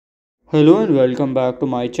Hello and welcome back to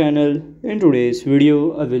my channel. In today's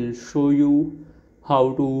video, I will show you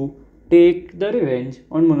how to take the revenge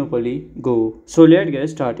on Monopoly Go. So let's get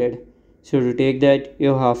started. So to take that,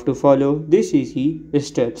 you have to follow these easy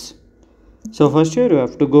steps. So first here you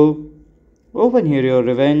have to go, open here your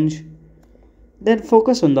revenge, then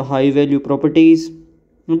focus on the high value properties,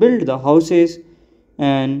 build the houses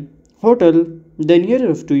and hotel, then here you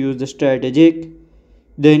have to use the strategic,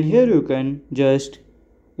 then here you can just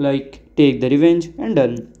take the revenge and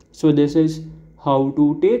done. So this is how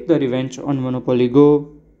to take the revenge on Monopoly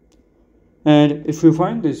Go. And if you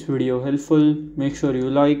find this video helpful, make sure you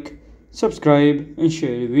like, subscribe and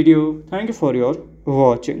share the video. Thank you for your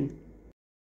watching.